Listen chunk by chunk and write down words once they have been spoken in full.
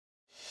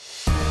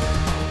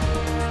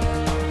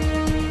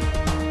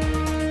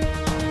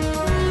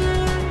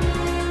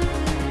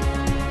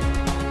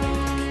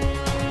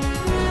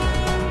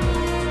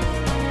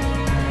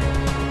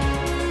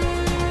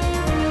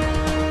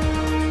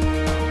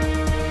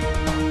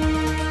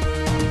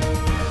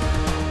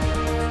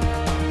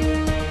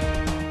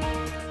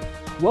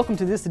Welcome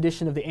to this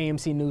edition of the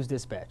AMC News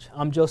Dispatch.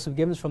 I'm Joseph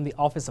Gibbons from the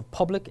Office of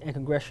Public and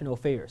Congressional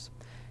Affairs.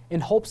 In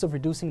hopes of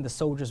reducing the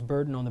soldiers'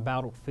 burden on the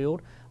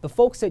battlefield, the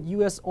folks at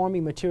U.S. Army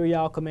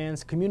Materiel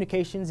Command's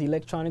Communications,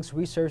 Electronics,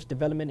 Research,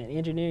 Development, and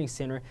Engineering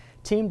Center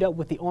teamed up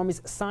with the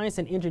Army's science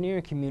and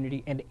engineering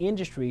community and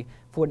industry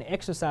for an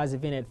exercise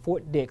event at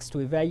Fort Dix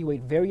to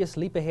evaluate various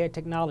leap-ahead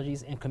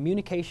technologies in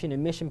communication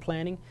and mission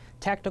planning,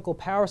 tactical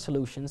power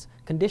solutions,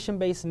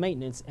 condition-based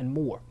maintenance, and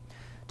more.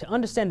 To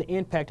understand the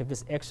impact of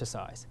this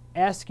exercise,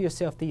 ask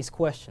yourself these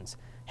questions.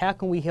 How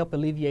can we help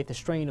alleviate the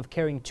strain of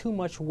carrying too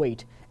much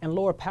weight and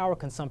lower power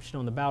consumption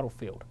on the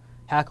battlefield?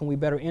 How can we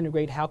better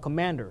integrate how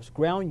commanders,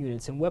 ground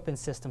units, and weapon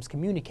systems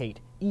communicate,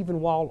 even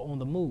while on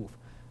the move?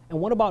 And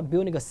what about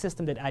building a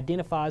system that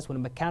identifies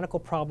when mechanical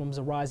problems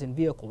arise in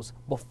vehicles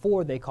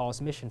before they cause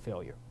mission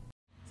failure?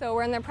 So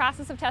we're in the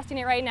process of testing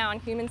it right now on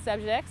human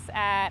subjects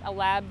at a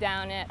lab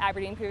down at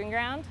Aberdeen Proving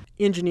Ground.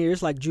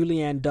 Engineers like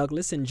Julianne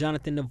Douglas and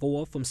Jonathan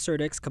Navoa from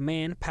CERDEC's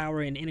Command,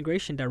 Power, and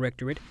Integration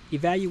Directorate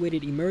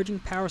evaluated emerging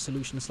power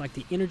solutions like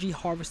the Energy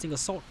Harvesting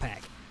Assault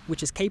Pack,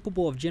 which is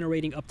capable of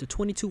generating up to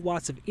 22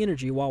 watts of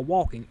energy while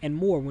walking and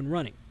more when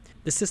running.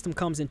 The system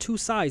comes in two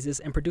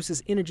sizes and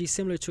produces energy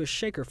similar to a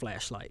shaker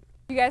flashlight.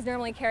 You guys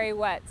normally carry,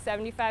 what,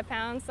 75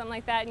 pounds, something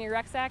like that in your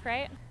rucksack,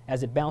 right?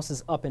 As it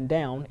bounces up and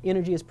down,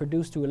 energy is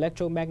produced through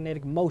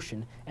electromagnetic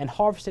motion and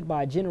harvested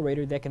by a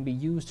generator that can be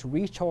used to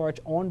recharge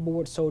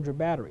onboard soldier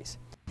batteries.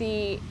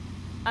 The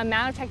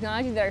amount of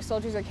technology that our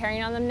soldiers are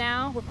carrying on them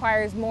now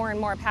requires more and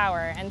more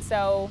power, and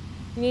so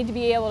you need to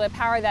be able to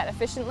power that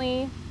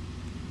efficiently,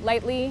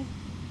 lightly,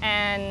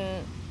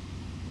 and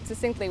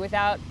succinctly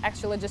without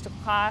extra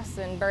logistical costs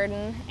and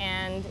burden,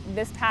 and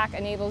this pack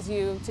enables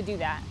you to do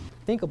that.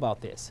 Think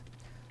about this.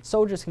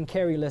 Soldiers can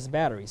carry less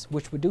batteries,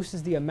 which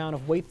reduces the amount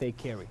of weight they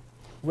carry.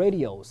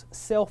 Radios,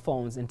 cell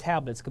phones, and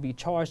tablets could be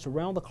charged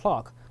around the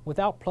clock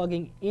without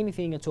plugging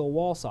anything into a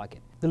wall socket.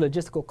 The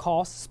logistical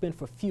costs spent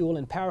for fuel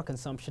and power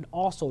consumption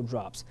also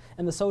drops,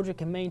 and the soldier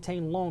can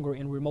maintain longer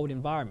in remote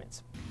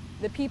environments.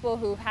 The people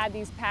who've had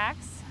these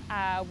packs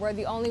were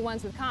the only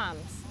ones with comms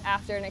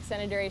after an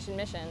extended duration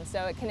mission.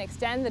 So it can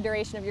extend the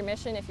duration of your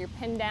mission if you're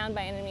pinned down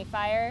by enemy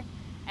fire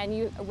and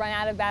you run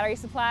out of battery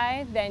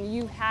supply, then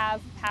you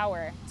have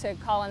power to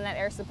call in that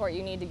air support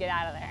you need to get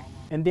out of there.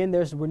 And then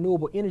there's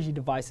renewable energy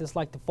devices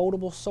like the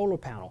foldable solar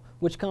panel,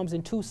 which comes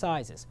in two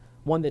sizes.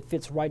 One that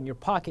fits right in your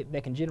pocket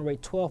that can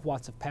generate 12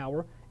 watts of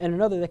power, and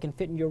another that can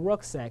fit in your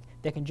rucksack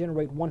that can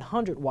generate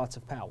 100 watts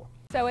of power.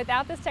 So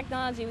without this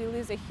technology, we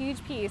lose a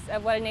huge piece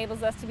of what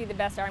enables us to be the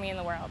best Army in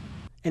the world.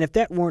 And if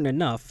that weren't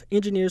enough,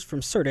 engineers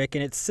from CERDEC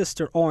and its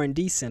sister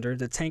R&D Center,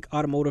 the Tank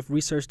Automotive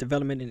Research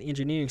Development and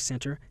Engineering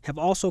Center, have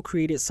also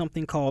created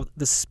something called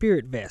the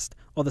Spirit Vest,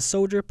 or the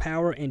Soldier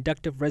Power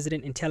Inductive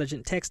Resident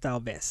Intelligent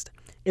Textile Vest.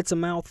 It's a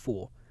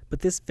mouthful,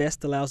 but this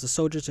vest allows the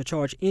soldiers to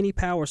charge any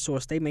power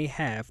source they may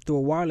have through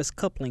a wireless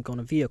cup link on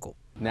a vehicle.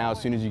 Now, as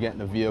soon as you get in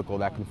the vehicle,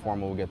 that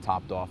conformer will get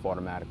topped off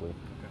automatically.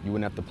 You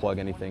wouldn't have to plug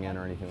anything in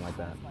or anything like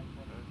that.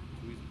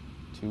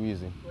 Too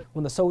easy.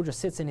 When the soldier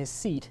sits in his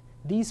seat,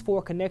 these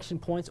 4 connection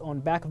points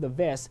on back of the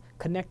vest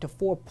connect to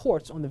 4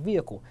 ports on the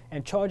vehicle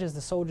and charges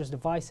the soldier's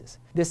devices.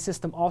 This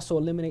system also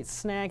eliminates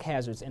snag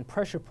hazards and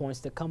pressure points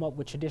that come up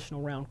with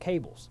traditional round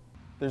cables.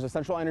 There's a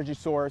central energy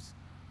source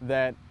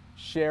that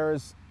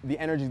shares the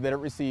energy that it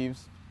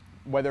receives,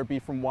 whether it be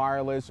from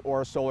wireless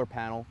or a solar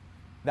panel.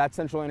 That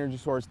central energy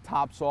source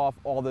tops off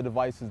all the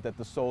devices that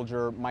the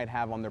soldier might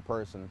have on their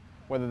person,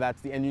 whether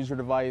that's the end user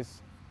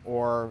device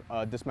or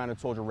a dismounted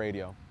soldier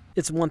radio.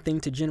 It's one thing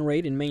to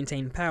generate and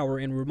maintain power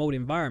in remote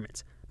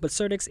environments, but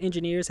CERDEC's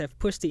engineers have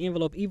pushed the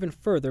envelope even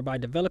further by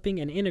developing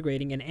and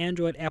integrating an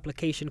Android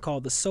application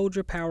called the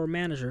Soldier Power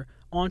Manager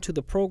onto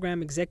the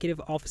Program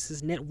Executive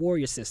Office's Net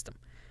Warrior system.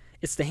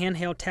 It's the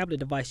handheld tablet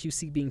device you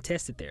see being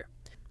tested there.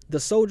 The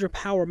Soldier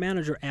Power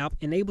Manager app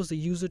enables the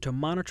user to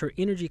monitor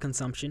energy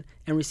consumption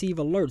and receive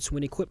alerts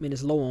when equipment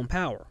is low on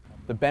power.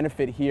 The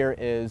benefit here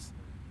is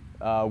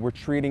we're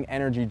treating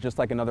energy just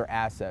like another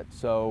asset.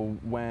 So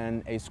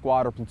when a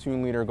squad or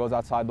platoon leader goes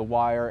outside the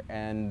wire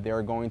and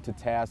they're going to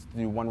task to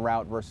do one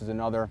route versus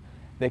another,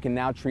 they can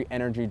now treat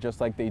energy just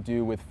like they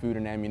do with food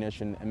and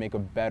ammunition and make a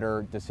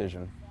better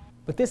decision.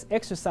 But this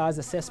exercise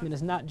assessment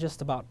is not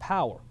just about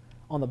power.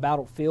 On the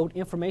battlefield,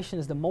 information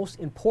is the most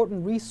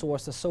important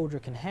resource a soldier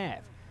can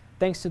have.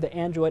 Thanks to the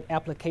Android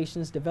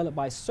applications developed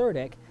by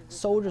CERDEC,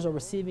 soldiers are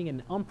receiving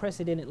an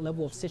unprecedented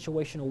level of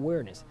situational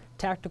awareness,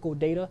 tactical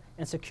data,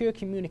 and secure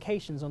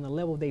communications on a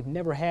level they've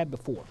never had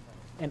before,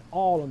 and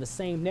all on the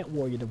same Net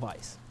Warrior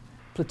device.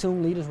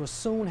 Platoon leaders will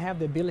soon have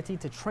the ability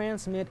to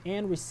transmit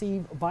and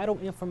receive vital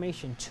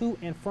information to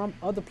and from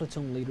other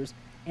platoon leaders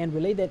and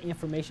relay that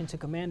information to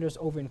commanders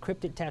over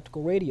encrypted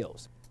tactical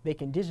radios. They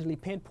can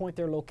digitally pinpoint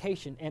their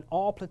location and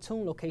all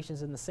platoon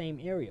locations in the same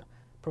area,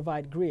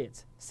 provide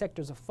grids,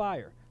 sectors of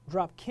fire,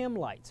 drop chem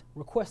lights,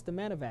 request the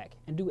medevac,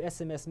 and do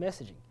SMS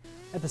messaging.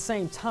 At the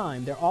same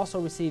time, they're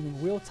also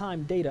receiving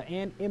real-time data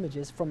and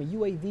images from a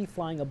UAV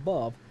flying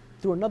above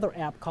through another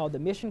app called the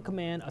Mission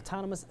Command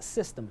Autonomous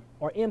System,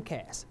 or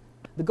MCAS.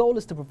 The goal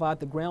is to provide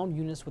the ground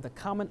units with a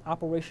common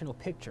operational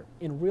picture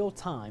in real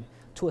time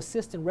to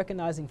assist in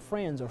recognizing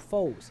friends or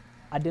foes,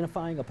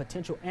 identifying a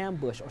potential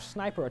ambush or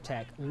sniper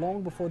attack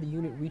long before the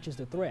unit reaches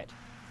the threat,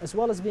 as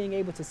well as being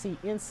able to see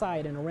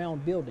inside and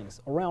around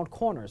buildings, around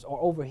corners, or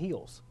over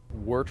hills.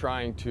 We're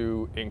trying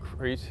to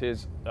increase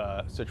his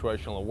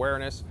situational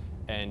awareness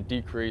and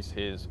decrease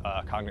his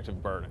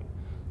cognitive burden.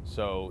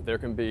 So there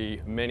can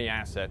be many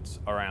assets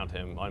around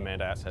him,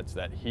 unmanned assets,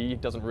 that he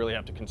doesn't really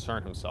have to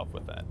concern himself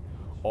with that.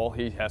 All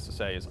he has to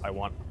say is, I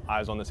want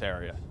eyes on this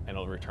area, and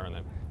it'll return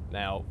them.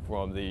 Now,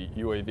 from the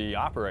UAV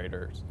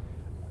operators,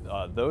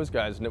 those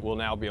guys will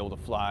now be able to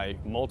fly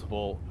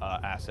multiple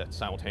assets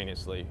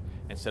simultaneously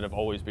instead of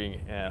always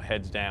being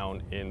heads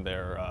down in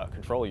their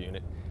control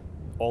unit.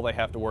 All they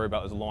have to worry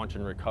about is launch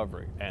and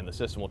recovery, and the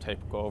system will take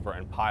over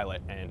and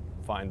pilot and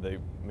find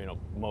the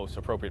most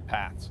appropriate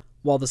paths.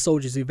 While the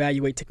soldiers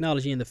evaluate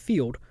technology in the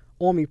field,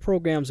 Army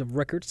programs of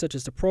record such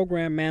as the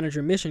Program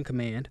Manager Mission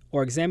Command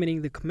are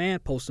examining the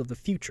command post of the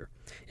future.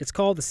 It's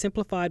called the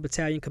Simplified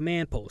Battalion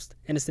Command Post,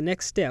 and it's the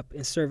next step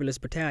in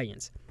serverless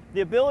battalions. The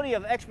ability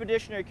of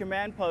expeditionary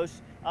command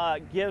posts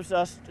gives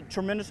us a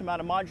tremendous amount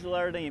of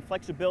modularity and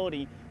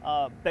flexibility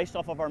based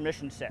off of our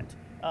mission set.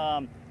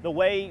 The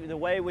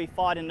way we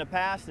fought in the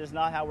past is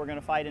not how we're going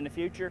to fight in the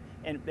future,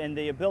 and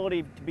the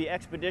ability to be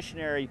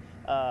expeditionary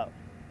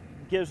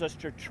gives us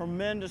a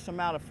tremendous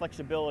amount of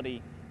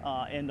flexibility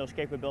in those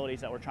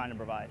capabilities that we're trying to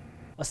provide.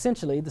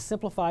 Essentially, the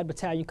Simplified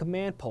Battalion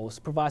Command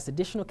Post provides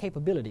additional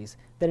capabilities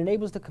that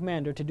enables the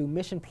commander to do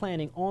mission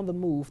planning on the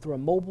move through a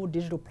mobile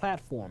digital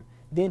platform,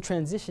 then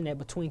transition it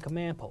between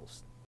command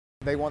posts.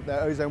 They want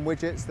their ozone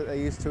widgets that they're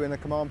used to in the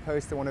command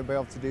post. They want to be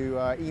able to do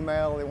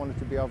email, they want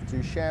to be able to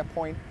do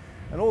SharePoint,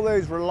 and all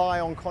those rely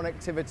on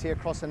connectivity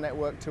across a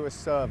network to a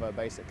server,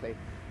 basically.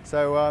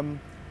 So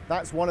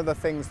that's one of the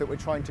things that we're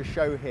trying to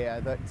show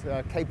here,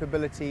 that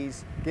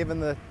capabilities,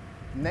 given the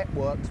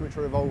networks which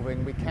are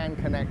evolving, we can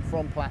connect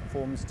from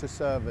platforms to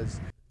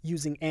servers.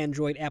 Using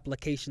Android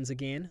applications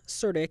again,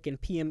 CERDEC and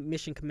PM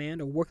Mission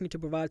Command are working to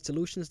provide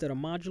solutions that are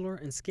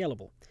modular and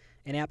scalable.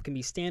 An app can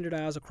be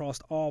standardized across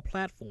all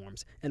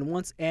platforms, and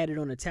once added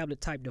on a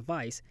tablet-type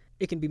device,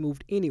 it can be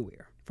moved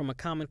anywhere, from a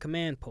common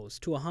command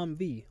post to a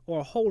Humvee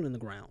or a hole in the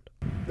ground.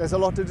 There's a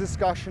lot of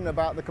discussion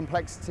about the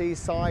complexity,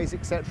 size,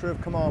 etc.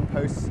 of command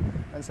posts,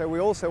 and so we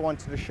also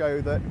wanted to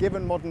show that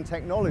given modern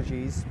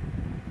technologies,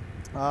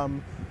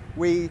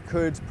 we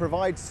could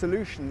provide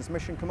solutions,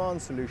 mission command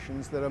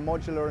solutions, that are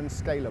modular and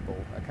scalable,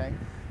 okay?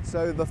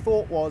 So the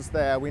thought was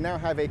there, we now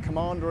have a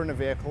commander in a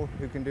vehicle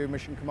who can do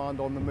mission command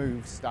on the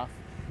move stuff.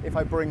 If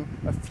I bring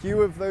a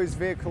few of those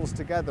vehicles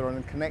together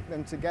and connect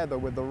them together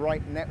with the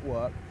right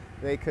network,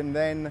 they can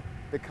then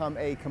become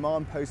a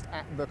command post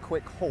at the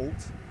quick halt,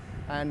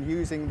 and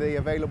using the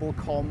available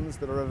comms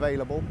that are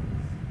available.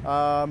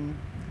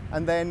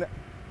 And then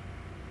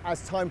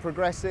as time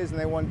progresses and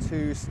they want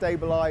to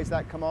stabilize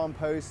that command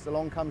post,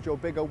 along comes your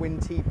bigger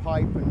wind-T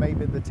pipe and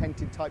maybe the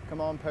tented type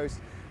command post,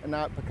 and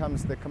now it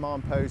becomes the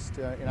command post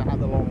at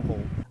the long haul.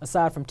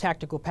 Aside from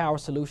tactical power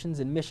solutions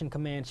and mission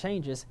command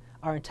changes,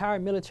 our entire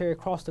military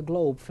across the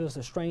globe feels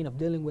the strain of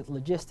dealing with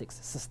logistics,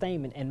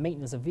 sustainment, and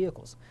maintenance of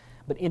vehicles.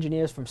 But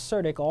engineers from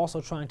CERDEC are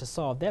also trying to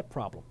solve that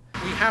problem.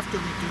 We have to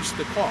reduce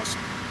the cost.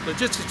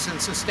 Logistics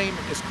and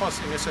sustainment is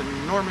costing us an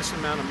enormous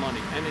amount of money,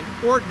 an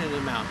inordinate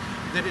amount,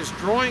 that is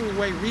drawing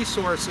away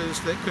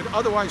resources that could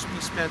otherwise be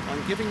spent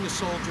on giving the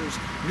soldiers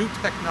new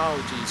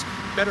technologies,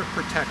 better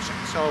protection.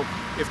 So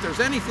if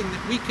there's anything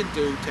that we can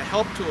do to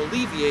help to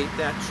alleviate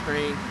that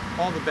strain,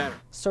 all the better.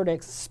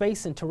 CERDEC's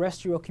Space and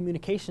Terrestrial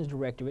Communications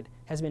Directorate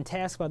has been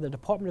tasked by the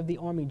Department of the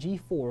Army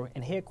G4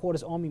 and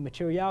Headquarters Army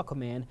Materiel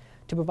Command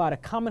to provide a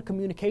common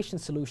communication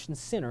solutions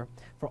center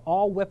for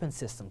all weapon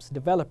systems,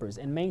 developers,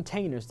 and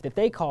maintainers that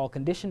they call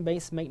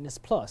Condition-Based Maintenance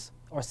Plus,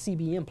 or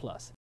CBM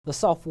Plus. The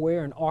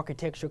software and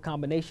architecture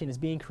combination is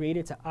being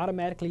created to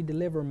automatically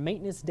deliver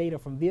maintenance data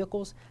from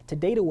vehicles to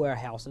data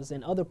warehouses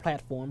and other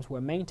platforms where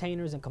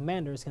maintainers and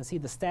commanders can see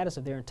the status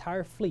of their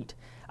entire fleet,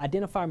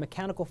 identify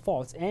mechanical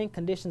faults and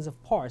conditions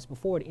of parts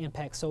before it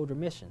impacts soldier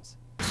missions.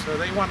 So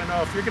they want to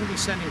know, if you're going to be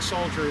sending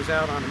soldiers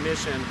out on a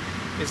mission,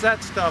 is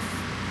that stuff,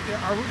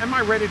 am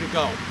I ready to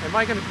go? Am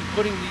I going to be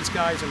putting these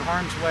guys in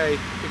harm's way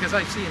because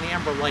I see an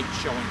amber light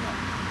showing up?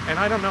 And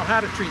I don't know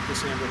how to treat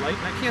this amber light,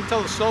 and I can't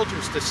tell the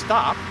soldiers to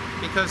stop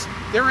because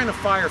they're in a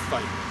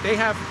firefight. They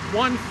have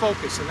one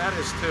focus, and that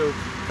is to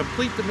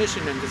complete the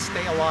mission and to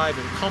stay alive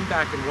and come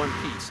back in one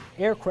piece.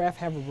 Aircraft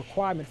have a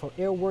requirement for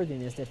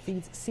airworthiness that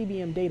feeds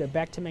CBM data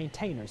back to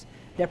maintainers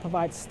that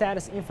provides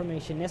status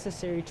information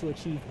necessary to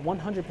achieve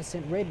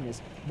 100%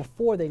 readiness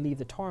before they leave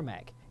the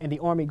tarmac. And the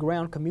Army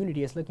ground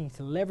community is looking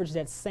to leverage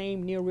that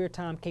same near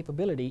real-time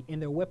capability in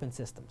their weapon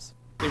systems.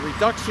 The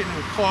reduction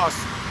in cost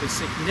is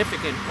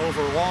significant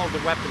over all the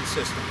weapon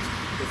systems.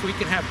 If we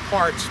can have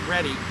parts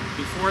ready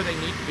before they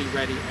need to be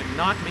ready and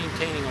not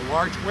maintaining a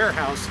large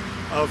warehouse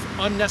of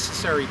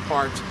unnecessary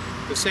parts,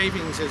 the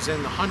savings is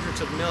in the hundreds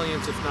of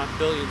millions, if not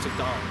billions of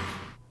dollars.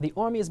 The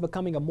Army is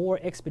becoming a more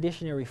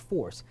expeditionary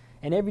force,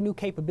 and every new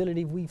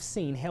capability we've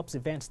seen helps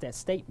advance that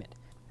statement.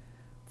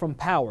 From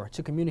power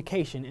to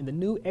communication and the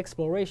new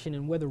exploration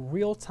in whether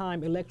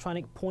real-time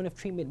electronic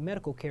point-of-treatment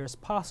medical care is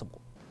possible.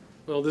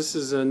 Well, this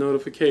is a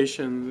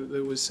notification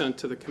that was sent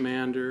to the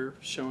commander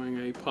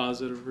showing a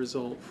positive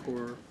result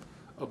for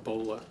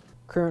Ebola.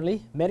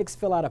 Currently, medics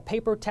fill out a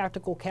paper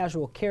tactical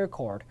casual care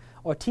card,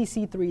 or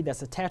TC3,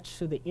 that's attached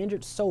to the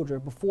injured soldier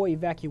before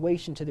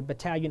evacuation to the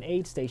battalion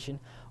aid station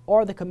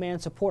or the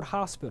command support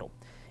hospital.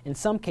 In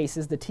some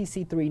cases, the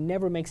TC3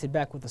 never makes it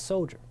back with the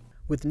soldier.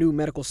 With new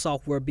medical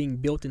software being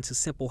built into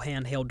simple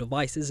handheld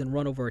devices and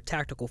run over a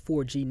tactical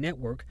 4G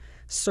network,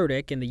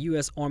 CERDEC and the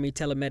U.S. Army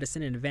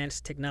Telemedicine and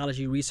Advanced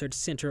Technology Research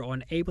Center are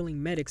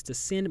enabling medics to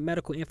send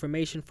medical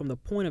information from the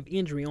point of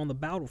injury on the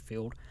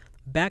battlefield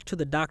back to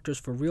the doctors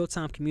for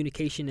real-time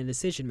communication and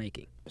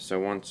decision-making. So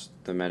once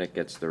the medic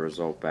gets the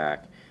result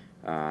back,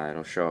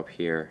 it'll show up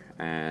here,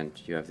 and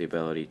you have the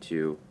ability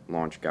to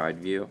launch Guide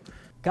View.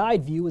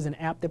 Guide View is an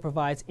app that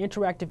provides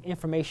interactive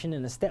information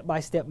in a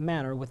step-by-step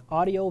manner with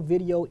audio,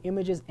 video,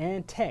 images,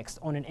 and text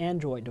on an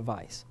Android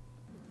device.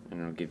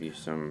 And it'll give you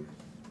some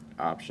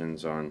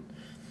options on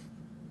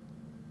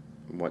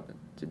what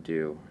to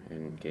do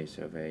in case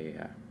of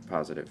a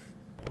positive.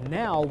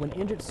 Now, when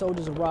injured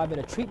soldiers arrive at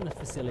a treatment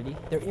facility,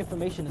 their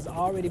information has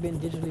already been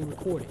digitally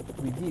recorded,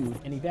 reviewed,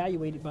 and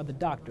evaluated by the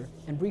doctor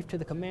and briefed to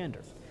the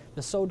commander.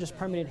 The soldier's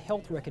permanent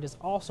health record is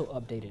also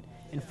updated,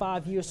 and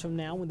 5 years from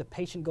now, when the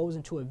patient goes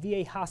into a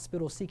VA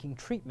hospital seeking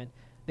treatment,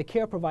 the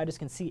care providers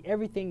can see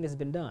everything that's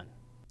been done.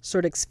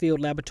 CERDEC's field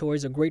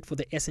laboratories are great for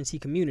the S&T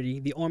community,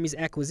 the Army's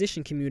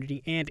acquisition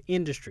community, and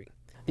industry.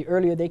 The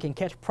earlier they can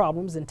catch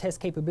problems and test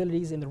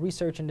capabilities in the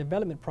research and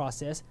development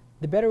process,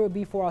 the better it will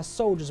be for our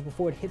soldiers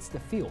before it hits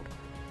the field.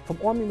 From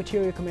Army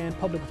Materiel Command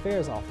Public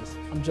Affairs Office,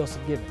 I'm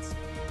Joseph Givens.